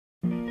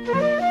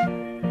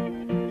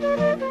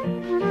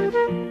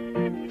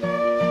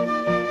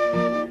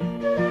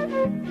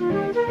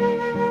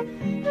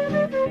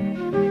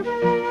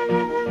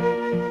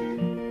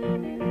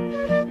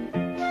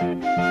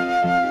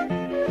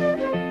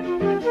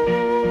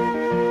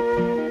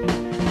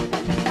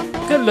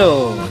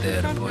Hello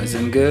there, boys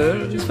and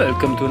girls.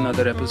 Welcome to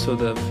another episode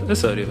of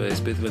Sorry if I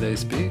Spit When I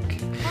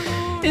Speak.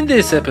 In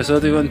this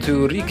episode, we want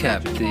to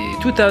recap the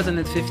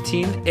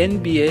 2015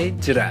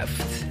 NBA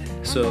Draft.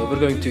 So we're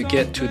going to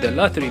get to the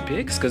lottery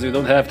picks because we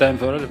don't have time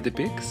for all of the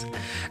picks.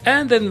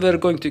 And then we're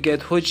going to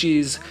get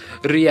Hoji's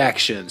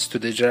reactions to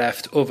the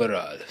draft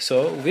overall.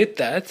 So with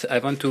that, I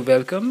want to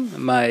welcome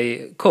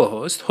my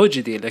co-host,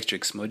 Hoji the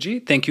Electric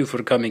Smoji. Thank you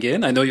for coming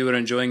in. I know you were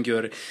enjoying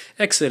your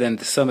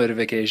excellent summer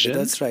vacation.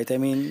 That's right. I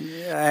mean,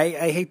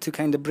 I hate to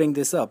kind of bring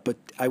this up, but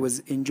I was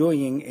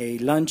enjoying a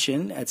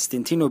luncheon at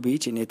Stintino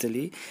Beach in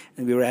Italy,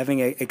 and we were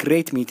having a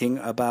great meeting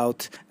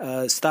about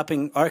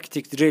stopping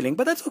Arctic drilling.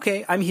 But that's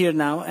okay. I'm here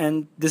now,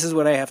 and this is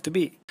where I have to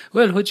be.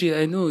 Well, Hoji,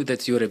 I know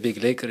that you're a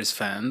big Lakers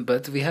fan,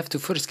 but we have to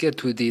first get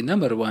to the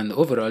number one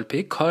overall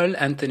pick,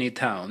 Karl-Anthony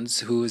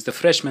Towns, who is the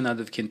freshman out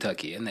of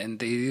Kentucky.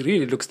 And he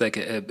really looks like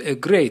a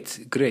great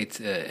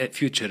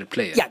future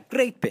player. Yeah,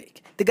 great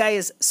pick. The guy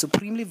is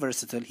supremely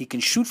versatile. He can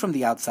shoot from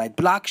the outside,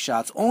 block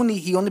shots.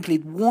 He only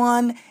played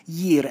 1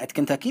 year at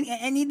Kentucky,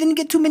 and he didn't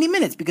get too many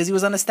minutes because he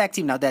was on a stack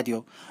team. Now,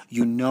 Daddy,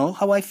 you know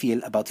how I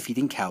feel about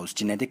feeding cows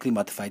genetically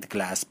modified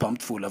glass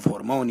pumped full of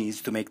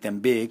hormones to make them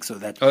big so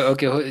that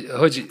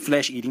Hoji,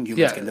 flesh-eating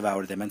humans can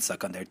devour them and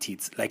suck on their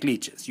teeth like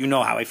leeches. You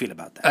know how I feel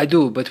about that. I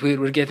do, but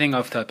we're getting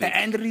off topic.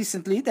 And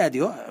recently,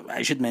 Daddy,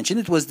 I should mention,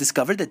 it was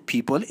discovered that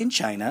people in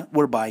China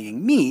were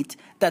buying meat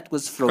that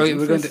was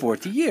frozen for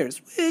 40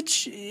 years,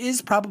 which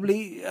is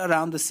probably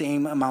around the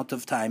same amount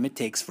of time it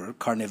takes for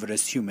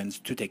carnivorous humans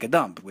to take a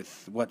dump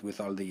with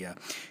all the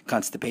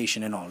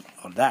constipation and all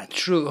that.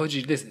 True,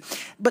 Hoji, listen.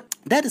 But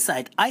that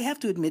aside, I have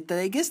to admit that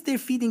I guess they're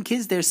feeding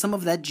kids there some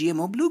of that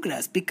GMO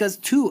bluegrass because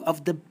two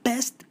of the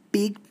best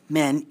big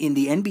men in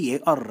the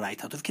NBA are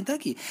right out of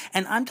Kentucky.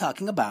 And I'm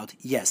talking about,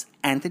 yes,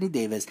 Anthony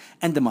Davis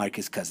and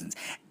DeMarcus Cousins.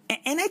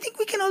 And I think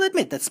we can all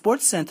admit that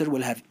SportsCenter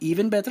will have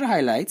even better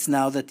highlights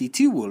now that the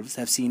T-Wolves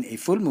have seen a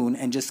full moon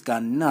and just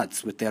gone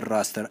nuts with their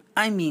roster.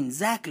 I mean,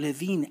 Zach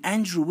LaVine,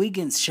 Andrew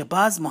Wiggins,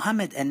 Shabazz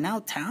Muhammad, and now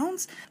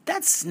Towns?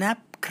 That's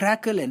snap,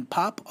 crackle, and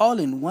pop all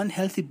in one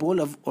healthy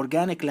bowl of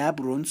organic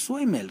lab-grown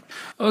soy milk.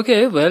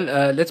 Okay,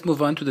 well, let's move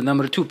on to the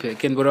number 2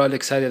 pick, and we're all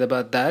excited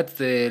about that.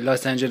 The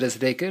Los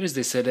Angeles Lakers,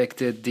 they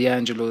selected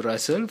D'Angelo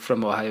Russell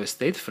from Ohio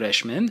State,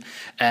 freshman.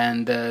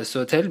 And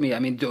so tell me, I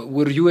mean,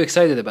 were you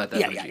excited about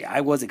that? Yeah,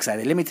 I was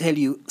excited. Let me tell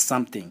you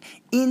something.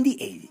 In the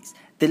 80s,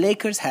 the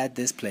Lakers had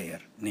this player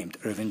named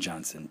Irvin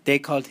Johnson. They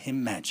called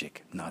him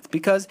Magic, not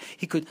because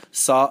he could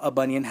saw a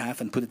bunny in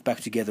half and put it back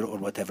together or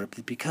whatever,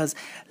 but because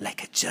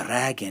like a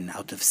dragon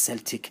out of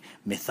Celtic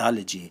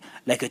mythology,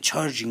 like a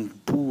charging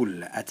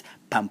bull at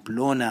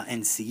Pamplona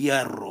and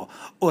Cerro,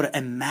 or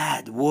a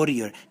mad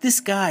warrior,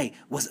 this guy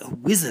was a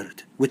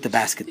wizard with the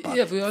basketball,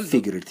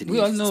 figuratively we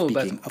all know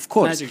speaking, about of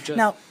course. Magic.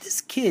 Now,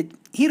 this kid,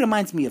 he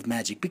reminds me of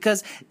Magic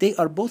because they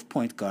are both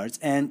point guards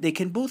and they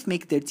can both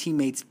make their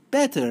teammates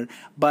better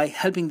by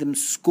helping them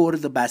score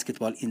the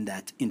basketball in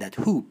that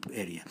hoop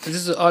area. This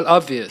is all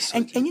obvious.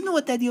 And you know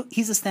what, Daddy?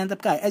 He's a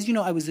stand-up guy. As you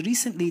know, I was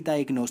recently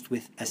diagnosed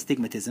with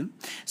astigmatism,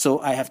 so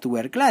I have to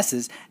wear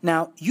glasses.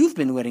 Now, you've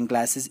been wearing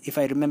glasses, if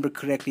I remember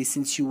correctly,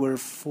 since you were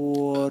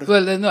 4.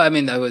 Well, no, I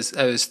mean, I was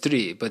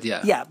 3, but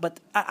yeah. Yeah,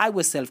 but I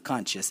was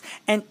self-conscious.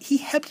 And he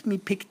helped me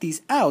pick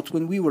these out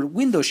when we were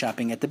window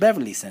shopping at the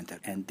Beverly Center.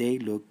 And they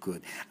look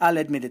good. I'll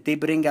admit it. They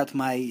bring out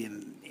my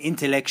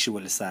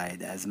intellectual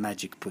side, as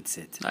Magic puts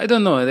it. I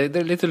don't know.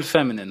 They're a little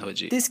feminine,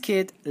 Hoji. This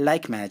kid,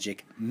 like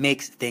Magic,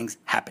 makes things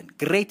happen.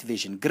 Great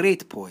vision,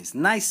 great poise,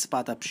 nice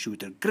spot-up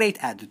shooter, great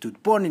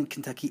attitude, born in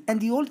Kentucky. And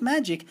the old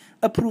Magic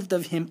approved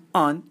of him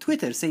on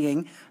Twitter,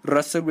 saying,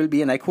 Russell will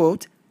be, and I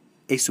quote,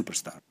 a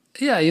superstar.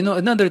 Yeah, you know,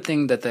 another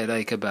thing that I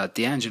like about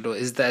D'Angelo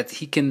is that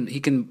he can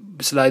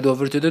slide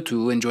over to the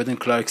 2, and Jordan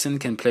Clarkson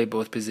can play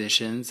both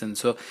positions. And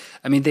so,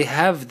 I mean, they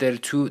have their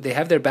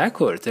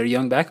backcourt, their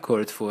young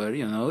backcourt for,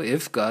 you know,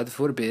 if God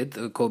forbid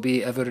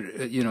Kobe ever,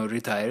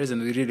 retires,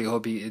 and we really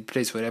hope he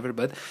plays forever.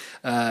 But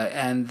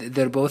and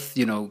they're both,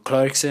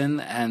 Clarkson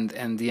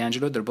and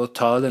D'Angelo, they're both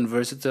tall and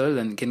versatile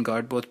and can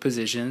guard both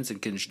positions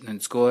and can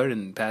score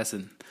and pass.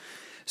 And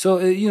so,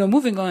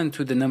 moving on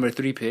to the number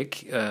 3 pick,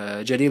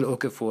 Jahlil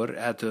Okafor,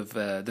 out of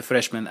the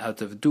freshman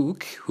out of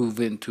Duke, who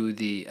went to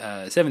the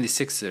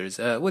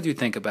 76ers. What do you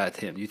think about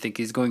him? You think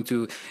he's going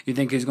to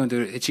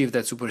achieve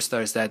that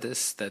superstar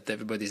status that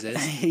everybody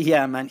says?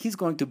 Yeah, man, he's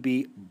going to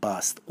be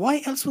bust.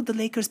 Why else would the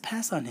Lakers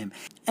pass on him?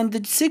 And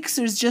the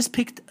Sixers just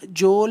picked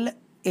Joel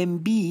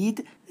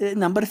Embiid,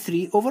 number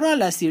 3 overall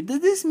last year. Does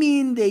this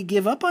mean they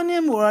give up on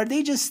him, or are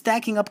they just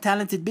stacking up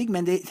talented big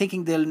men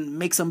thinking they'll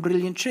make some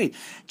brilliant trade?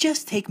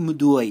 Just take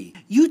Mudoyi.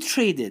 You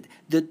traded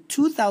the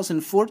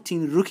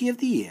 2014 Rookie of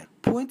the Year,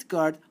 point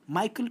guard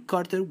Michael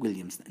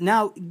Carter-Williams.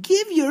 Now,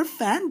 give your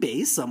fan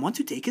base someone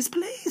to take his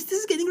place. This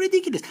is getting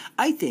ridiculous.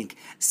 I think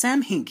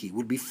Sam Hinkie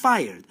would be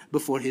fired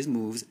before his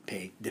moves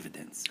pay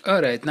dividends.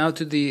 All right, now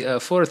to the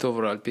 4th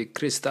overall pick,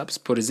 Kristaps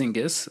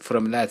Porzingis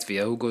from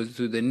Latvia, who goes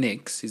to the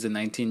Knicks. He's a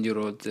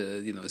 19-year-old,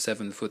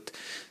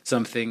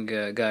 7-foot-something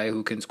guy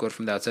who can score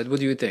from the outside. What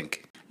do you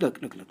think?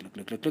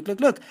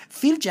 Look.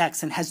 Phil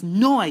Jackson has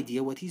no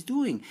idea what he's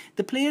doing.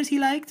 The players he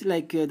liked,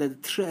 like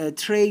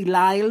Trey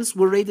Lyles,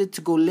 were rated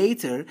to go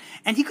later,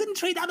 and he couldn't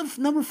trade out of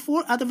a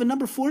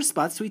number four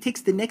spot, so he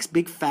takes the next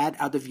big fad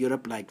out of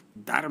Europe, like,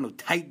 I don't know,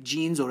 tight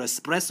jeans or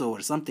espresso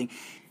or something.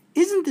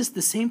 Isn't this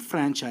the same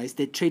franchise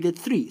that traded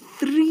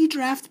three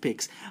draft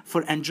picks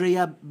for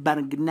Andrea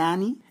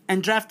Bargnani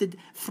and drafted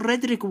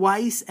Frederick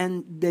Weiss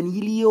and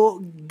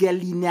Danilo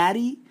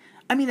Gallinari?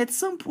 I mean, at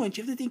some point,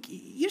 you have to think,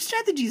 your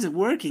strategy isn't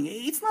working.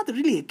 It's not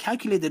really a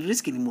calculated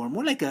risk anymore,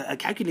 more like a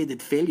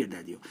calculated failure,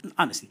 Dadio.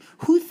 Honestly,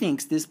 who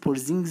thinks this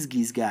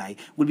Porzingis guy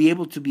will be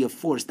able to be a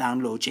force down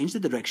low, change the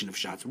direction of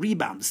shots,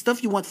 rebound, the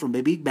stuff you want from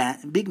a big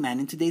man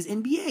in today's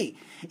NBA?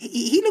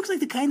 He looks like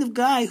the kind of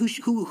guy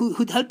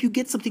who'd help you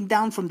get something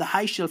down from the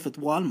high shelf at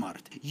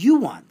Walmart. You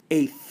want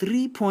a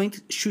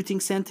 3-point shooting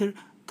center?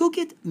 Go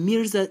get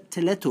Mirza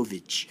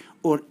Teletovic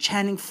or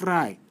Channing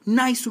Frye.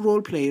 Nice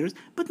role players,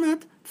 but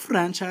not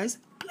franchise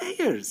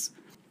players.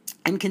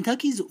 And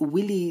Kentucky's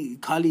Willie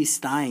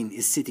Cauley-Stein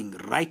is sitting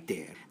right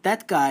there.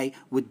 That guy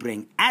would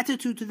bring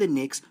attitude to the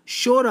Knicks,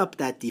 shore up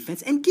that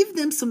defense, and give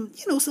them some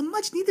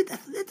much needed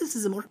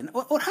athleticism.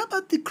 Or how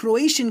about the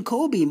Croatian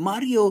Kobe,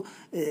 Mario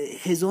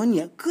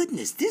Hezonja?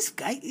 Goodness, this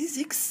guy is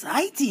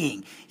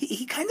exciting.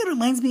 He kind of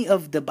reminds me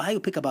of the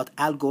biopic about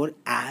Al Gore.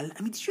 I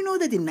mean, did you know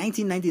that in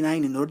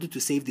 1999, in order to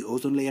save the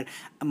ozone layer,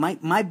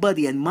 my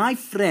buddy and my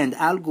friend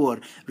Al Gore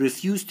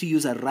refused to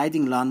use a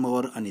riding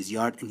lawnmower on his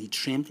yard, and he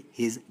trimmed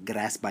his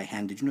grass by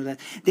hand. Did you know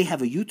that? They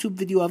have a YouTube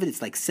video of it.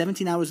 It's like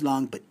 17 hours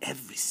long, but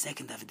every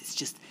second of it, it's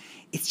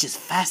just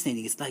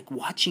fascinating. It's like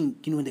watching,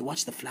 when they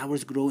watch the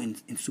flowers grow in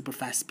super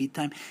fast speed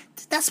time.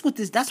 That's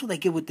what I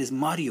get with this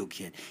Mario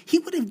kid. He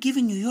would have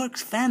given New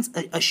York's fans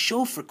a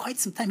show for quite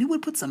some time. He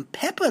would put some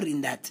pepper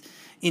in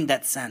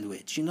that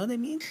sandwich. You know what I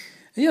mean?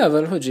 Yeah,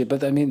 well, Hoji,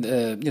 but I mean,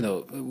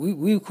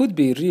 we could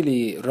be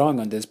really wrong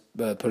on this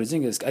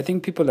Porzingis. I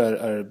think people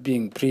are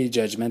being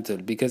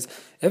prejudgmental because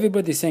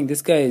everybody's saying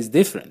this guy is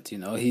different.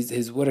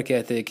 His work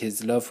ethic,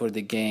 his love for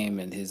the game,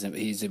 and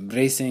he's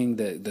embracing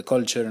the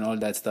culture and all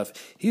that stuff.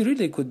 He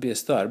really could be a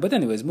star. But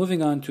anyways,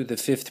 moving on to the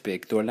 5th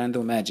pick, the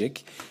Orlando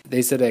Magic.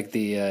 They select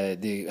the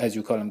as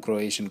you call him,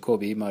 Croatian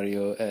Kobe,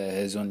 Mario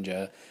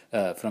Hezonja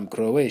from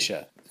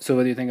Croatia. So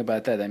what do you think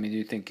about that? I mean, do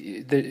you think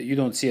you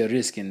don't see a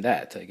risk in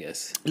that, I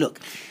guess? Look.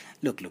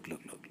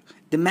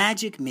 The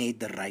Magic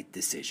made the right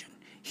decision.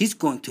 He's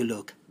going to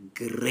look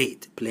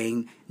great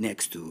playing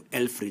next to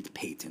Elfrid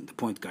Payton, the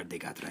point guard they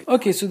got right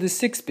Okay, so the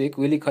 6th pick,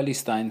 Willie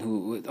Cauley-Stein,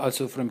 who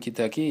also from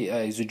Kentucky,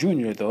 is a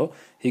junior though.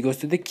 He goes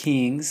to the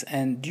Kings.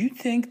 And do you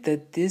think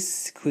that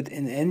this could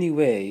in any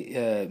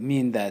way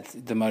mean that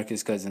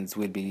DeMarcus Cousins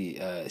will be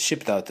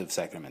shipped out of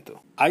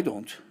Sacramento? I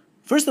don't.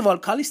 First of all,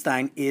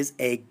 Cauley-Stein is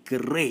a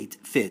great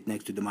fit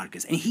next to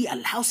DeMarcus, and he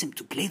allows him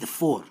to play the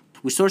 4,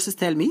 which sources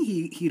tell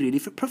me he really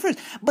prefers.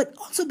 But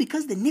also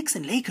because the Knicks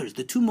and Lakers,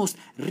 the two most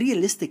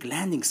realistic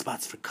landing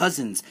spots for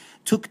Cousins,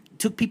 took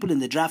people in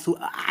the draft who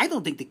I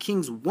don't think the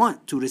Kings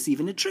want to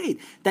receive in a trade.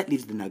 That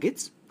leaves the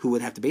Nuggets, who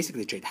would have to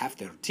basically trade half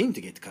their team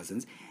to get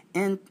Cousins,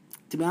 and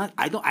to be honest,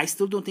 I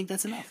still don't think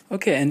that's enough.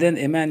 Okay, and then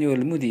Emmanuel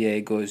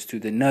Mudiay goes to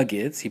the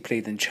Nuggets. He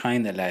played in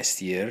China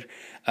last year.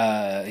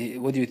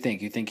 What do you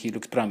think? You think he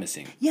looks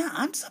promising? Yeah,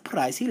 I'm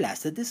surprised he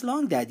lasted this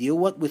long, Daddy.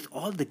 What with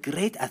all the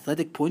great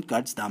athletic point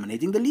guards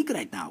dominating the league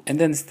right now. And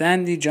then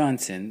Stanley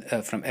Johnson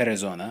from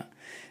Arizona.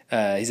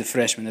 He's a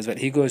freshman as well.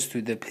 He goes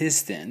to the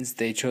Pistons.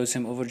 They chose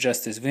him over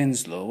Justice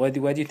Winslow. Why do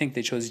you think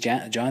they chose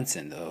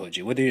Johnson, though,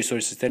 Hoji? What are your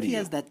sources telling you? He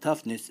has that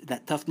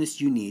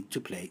toughness you need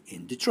to play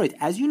in Detroit.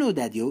 As you know,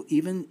 Daddy,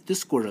 even the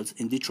squirrels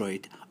in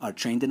Detroit are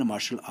trained in a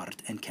martial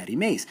art and carry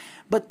mace.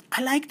 But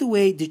I like the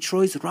way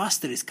Detroit's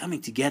roster is coming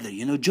together.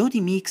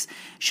 Jody Meeks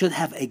should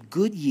have a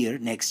good year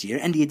next year,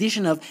 and the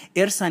addition of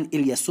Ersan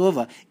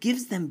Ilyasova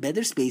gives them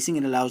better spacing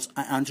and allows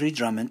Andre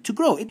Drummond to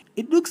grow.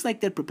 It looks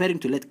like they're preparing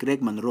to let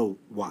Greg Monroe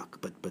walk,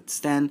 but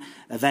Stan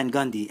Van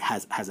Gundy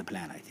has a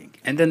plan, I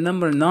think. And then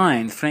number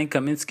 9, Frank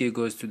Kaminsky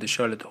goes to the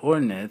Charlotte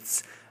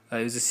Hornets.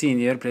 He was a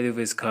senior, played with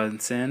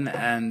Wisconsin,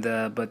 and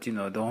but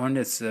the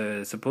Hornets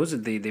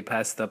supposedly they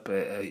passed up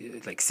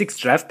like 6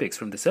 draft picks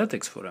from the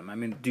Celtics for him. I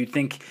mean, do you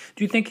think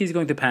he's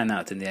going to pan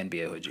out in the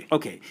NBA, Hoji?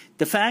 Okay,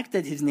 the fact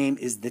that his name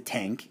is the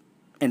Tank,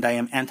 and I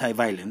am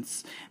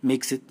anti-violence,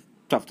 makes it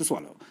tough to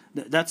swallow.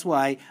 That's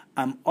why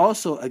I'm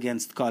also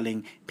against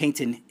calling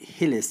Peyton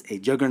Hillis a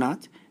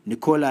juggernaut,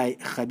 Nikolai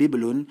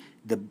Khabibulin,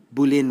 the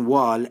Bulin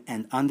Wall,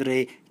 and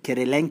Andrei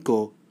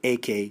Kirilenko,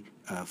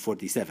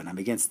 AK-47. I'm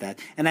against that.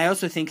 And I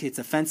also think it's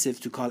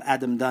offensive to call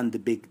Adam Dunn the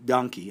big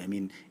donkey. I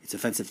mean, it's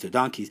offensive to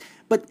donkeys.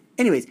 But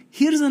anyways,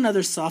 here's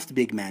another soft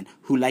big man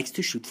who likes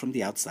to shoot from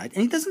the outside,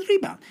 and he doesn't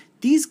rebound.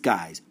 These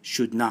guys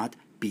should not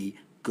be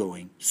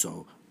going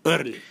so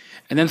early.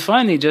 And then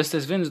finally,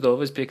 Justice Winslow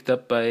was picked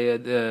up by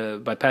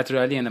Pat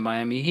Riley and the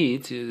Miami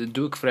Heat. The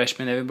Duke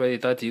freshman, everybody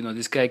thought,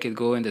 this guy could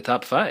go in the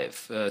top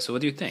 5. So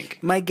what do you think?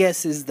 My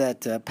guess is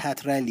that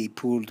Pat Riley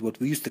pulled what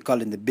we used to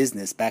call in the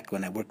business back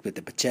when I worked with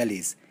the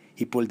Pacellis.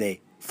 he pulled a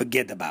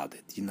forget about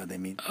it. You know what I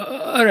mean?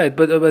 All right,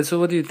 but so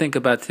what do you think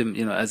about him?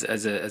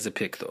 As a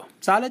pick though.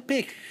 Solid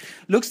pick.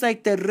 Looks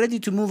like they're ready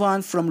to move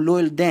on from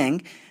Loyal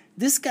Deng.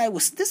 This guy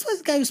was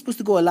supposed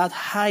to go a lot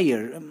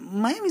higher.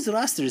 Miami's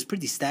roster is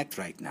pretty stacked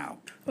right now.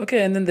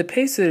 Okay, and then the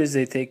Pacers,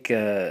 they take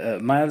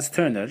Miles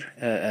Turner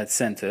at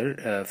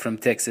center from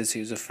Texas. He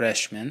was a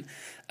freshman.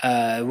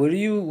 Were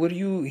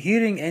you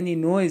hearing any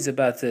noise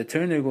about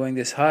Turner going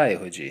this high,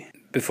 Hoji,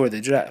 before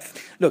the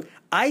draft? Look,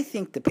 I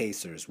think the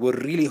Pacers were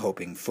really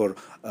hoping for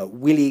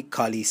Willie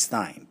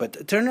Cauley-Stein,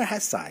 but Turner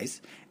has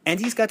size and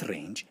he's got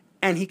range.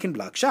 And he can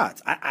block shots.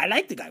 I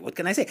like the guy. What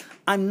can I say?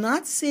 I'm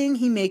not saying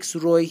he makes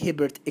Roy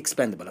Hibbert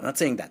expendable. I'm not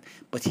saying that.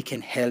 But he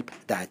can help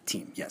that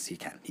team. Yes, he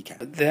can. He can.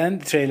 Then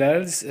Trey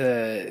Lyles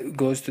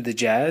goes to the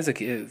Jazz,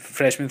 a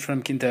freshman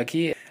from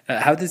Kentucky.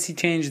 How does he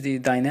change the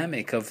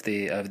dynamic of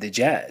the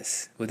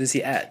Jazz? What does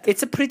he add?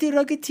 It's a pretty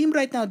rugged team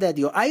right now,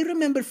 Daddy. I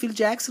remember Phil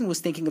Jackson was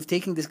thinking of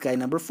taking this guy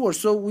number 4.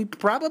 So we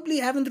probably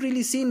haven't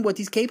really seen what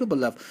he's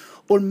capable of.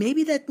 Or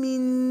maybe that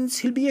means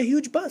he'll be a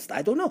huge bust.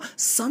 I don't know.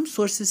 Some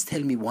sources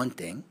tell me one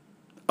thing.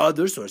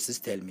 Other sources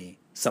tell me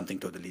something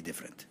totally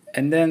different.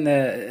 And then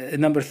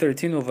number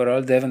 13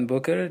 overall, Devin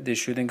Booker, the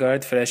shooting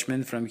guard,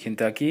 freshman from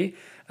Kentucky.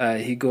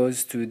 He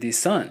goes to the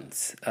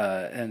Suns.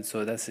 And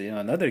so that's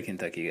another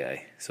Kentucky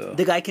guy. So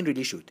the guy can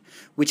really shoot,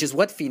 which is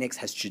what Phoenix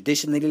has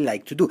traditionally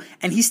liked to do.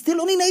 And he's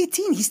still only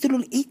 19. He's still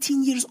only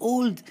 18 years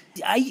old.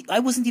 I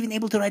wasn't even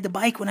able to ride a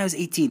bike when I was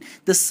 18.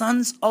 The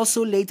Suns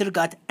also later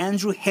got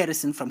Andrew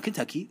Harrison from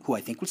Kentucky, who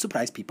I think will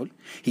surprise people.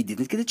 He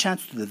didn't get a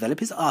chance to develop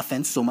his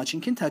offense so much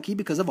in Kentucky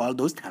because of all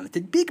those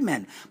talented big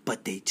men.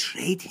 But they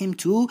trade him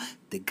to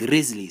the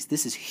Grizzlies.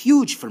 This is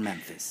huge for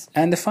Memphis.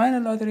 And the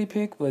final lottery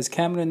pick was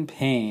Cameron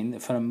Payne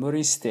from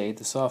Murray State,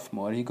 the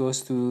sophomore. He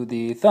goes to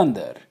the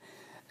Thunder.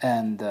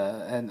 And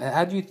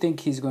how do you think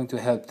he's going to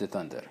help the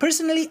Thunder?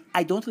 Personally,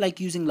 I don't like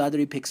using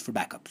lottery picks for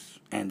backups.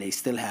 And they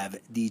still have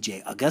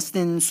DJ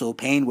Augustin, so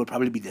Payne will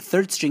probably be the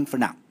third string for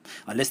now.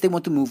 Unless they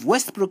want to move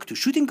Westbrook to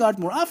shooting guard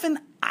more often,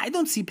 I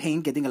don't see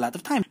Payne getting a lot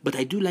of time. But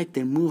I do like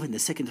their move in the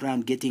second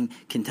round getting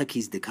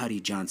Kentucky's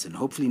Dakari Johnson.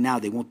 Hopefully now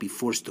they won't be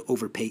forced to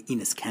overpay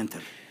Enes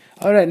Kanter.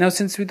 All right, now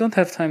since we don't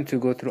have time to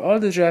go through all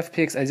the draft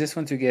picks, I just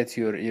want to get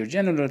your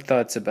general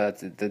thoughts about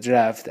the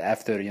draft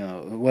after,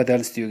 what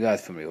else do you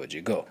got for me,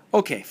 Oji? Go.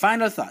 Okay,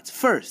 final thoughts.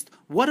 First,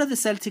 what are the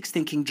Celtics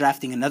thinking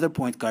drafting another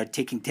point guard,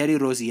 taking Terry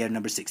Rozier,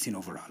 number 16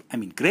 overall? I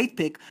mean, great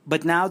pick,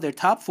 but now their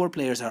top 4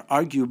 players are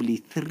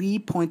arguably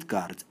 3-point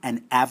guards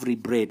and Avery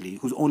Bradley,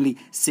 who's only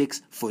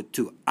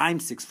 6'2". I'm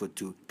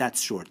 6'2".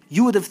 That's short.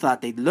 You would have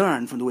thought they'd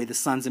learn from the way the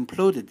Suns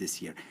imploded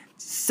this year.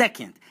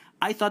 Second,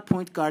 I thought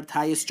point guard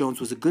Tyus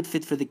Jones was a good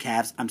fit for the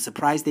Cavs. I'm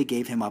surprised they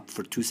gave him up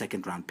for 2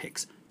 second-round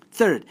picks.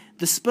 Third,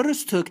 the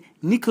Spurs took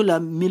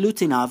Nikola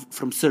Milutinov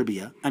from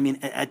Serbia. I mean,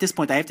 at this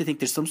point, I have to think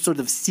there's some sort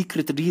of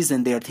secret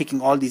reason they are taking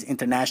all these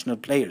international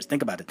players.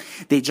 Think about it.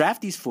 They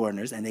draft these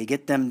foreigners and they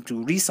get them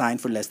to re-sign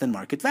for less than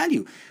market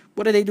value.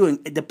 What are they doing?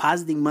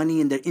 Depositing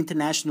money in their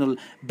international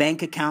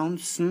bank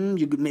accounts?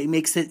 You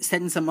could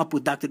setting some up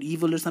with Dr.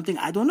 Evil or something?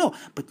 I don't know.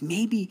 But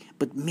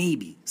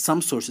maybe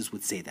some sources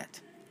would say that.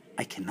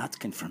 I cannot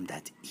confirm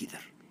that either.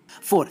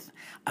 Fourth,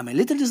 I'm a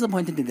little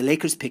disappointed in the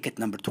Lakers pick at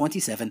number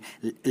 27,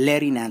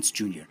 Larry Nance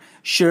Jr.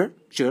 Sure,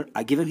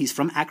 I give him. He's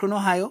from Akron,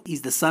 Ohio.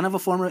 He's the son of a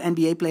former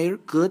NBA player.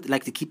 Good,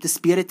 like to keep the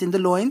spirit in the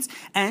loins.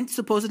 And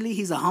supposedly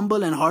he's a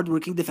humble and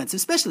hardworking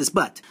defensive specialist.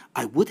 But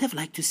I would have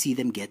liked to see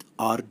them get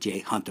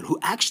R.J. Hunter, who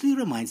actually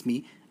reminds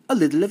me a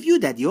little of you,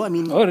 Daddy-o. I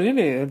mean... Oh,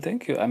 really?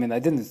 Thank you. I mean, I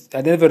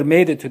never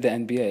made it to the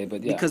NBA,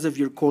 but yeah. Because of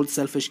your cold,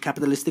 selfish,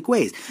 capitalistic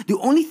ways. The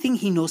only thing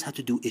he knows how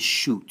to do is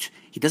shoot.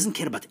 He doesn't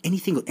care about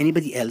anything or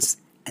anybody else,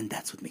 and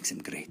that's what makes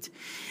him great.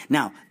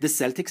 Now, the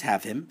Celtics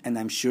have him, and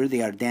I'm sure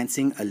they are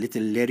dancing a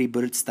little Larry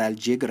Bird-style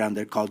jig around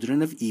their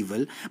cauldron of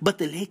evil, but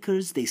the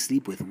Lakers, they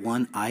sleep with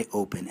one eye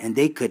open, and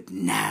they could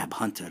nab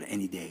Hunter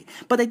any day.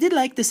 But I did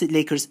like this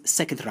Lakers'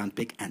 second-round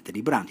pick,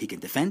 Anthony Brown. He can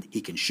defend,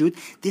 he can shoot.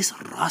 This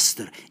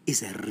roster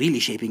is really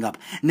shaping up.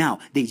 Now,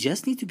 they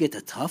just need to get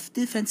a tough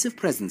defensive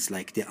presence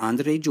like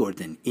DeAndre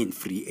Jordan in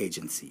free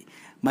agency.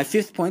 My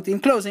fifth point, in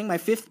closing,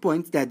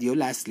 Daddy-o,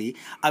 lastly,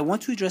 I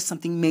want to address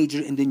something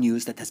major in the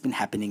news that has been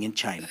happening in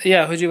China.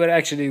 Yeah, Hoji, we're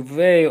actually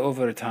way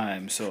over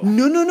time, so...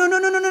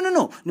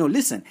 No,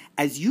 listen,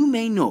 as you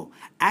may know,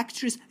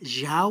 actress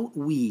Zhao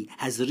Wei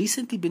has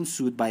recently been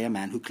sued by a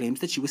man who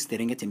claims that she was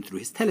staring at him through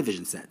his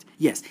television set.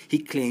 Yes, he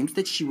claims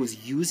that she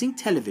was using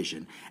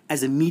television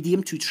as a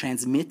medium to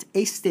transmit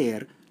a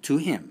stare to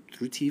him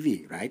through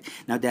TV, right?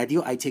 Now,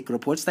 Daddy-o, I take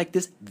reports like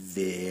this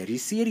very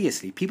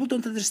seriously. People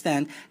don't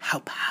understand how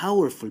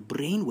powerful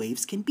brain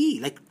waves can be.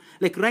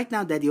 Like right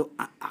now, Daddy-o,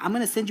 I'm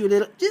going to send you a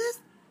little,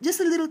 just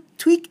a little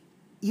tweak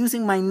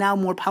using my now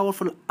more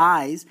powerful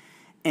eyes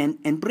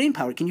and brain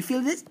power. Can you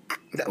feel this?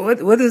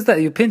 What is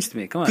that? You pinched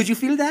me. Come on. Could you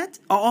feel that?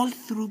 All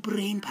through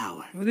brain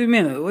power. What do you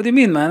mean? What do you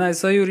mean, man? I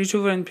saw you reach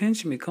over and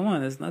pinch me. Come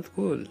on, that's not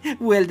cool.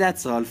 Well,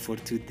 that's all for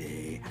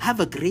today.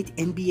 Have a great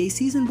NBA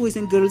season, boys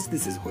and girls.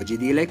 This is Hoji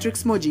the Electric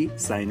Smoji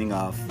signing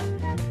off.